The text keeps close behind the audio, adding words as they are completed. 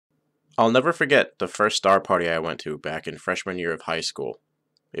I'll never forget the first star party I went to back in freshman year of high school.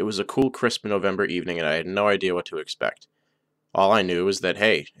 It was a cool, crisp November evening, and I had no idea what to expect. All I knew was that,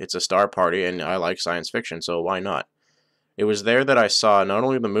 hey, it's a star party, and I like science fiction, so why not? It was there that I saw not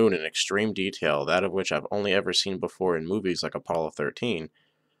only the moon in extreme detail, that of which I've only ever seen before in movies like Apollo 13,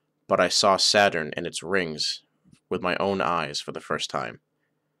 but I saw Saturn and its rings with my own eyes for the first time.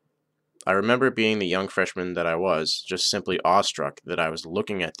 I remember being the young freshman that I was, just simply awestruck that I was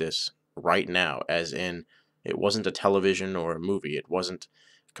looking at this right now, as in, it wasn't a television or a movie, it wasn't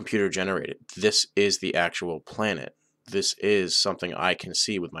computer generated. This is the actual planet. This is something I can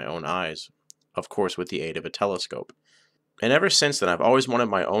see with my own eyes, of course, with the aid of a telescope. And ever since then, I've always wanted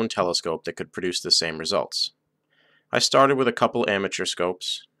my own telescope that could produce the same results. I started with a couple amateur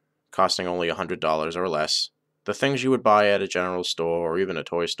scopes, costing only $100 or less, the things you would buy at a general store or even a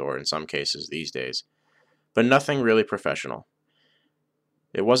toy store in some cases these days, but nothing really professional.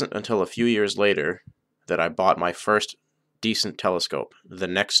 It wasn't until a few years later that I bought my first decent telescope, the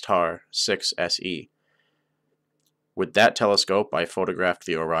Nexstar 6 SE. With that telescope, I photographed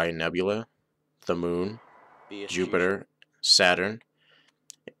the Orion Nebula, the Moon, Jupiter, Saturn,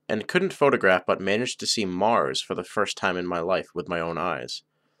 and couldn't photograph but managed to see Mars for the first time in my life with my own eyes.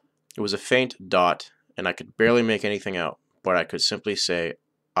 It was a faint dot, and I could barely make anything out, but I could simply say,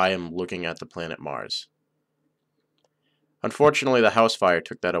 I am looking at the planet Mars. Unfortunately, the house fire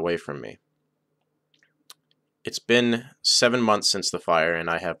took that away from me. It's been 7 months since the fire, and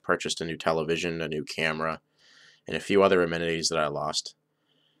I have purchased a new television, a new camera, and a few other amenities that I lost.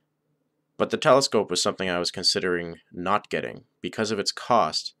 But the telescope was something I was considering not getting because of its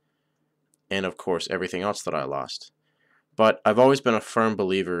cost, and of course everything else that I lost. But I've always been a firm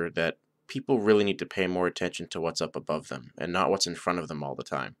believer that people really need to pay more attention to what's up above them, and not what's in front of them all the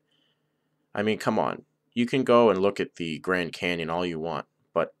time. I mean, come on. You can go and look at the Grand Canyon all you want,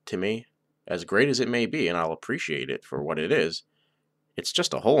 but to me, as great as it may be, and I'll appreciate it for what it is, it's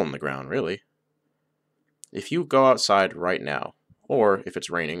just a hole in the ground, really. If you go outside right now, or if it's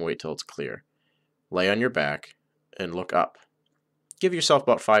raining, wait till it's clear, lay on your back and look up. Give yourself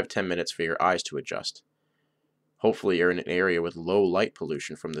about 5–10 minutes for your eyes to adjust. Hopefully you're in an area with low light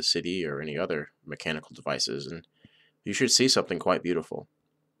pollution from the city or any other mechanical devices, and you should see something quite beautiful.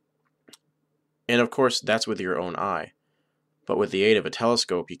 And of course, that's with your own eye. But with the aid of a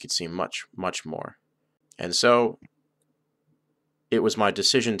telescope, you could see much, much more. And so, it was my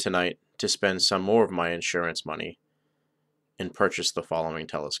decision tonight to spend some more of my insurance money and purchase the following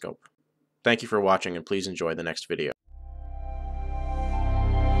telescope. Thank you for watching, and please enjoy the next video.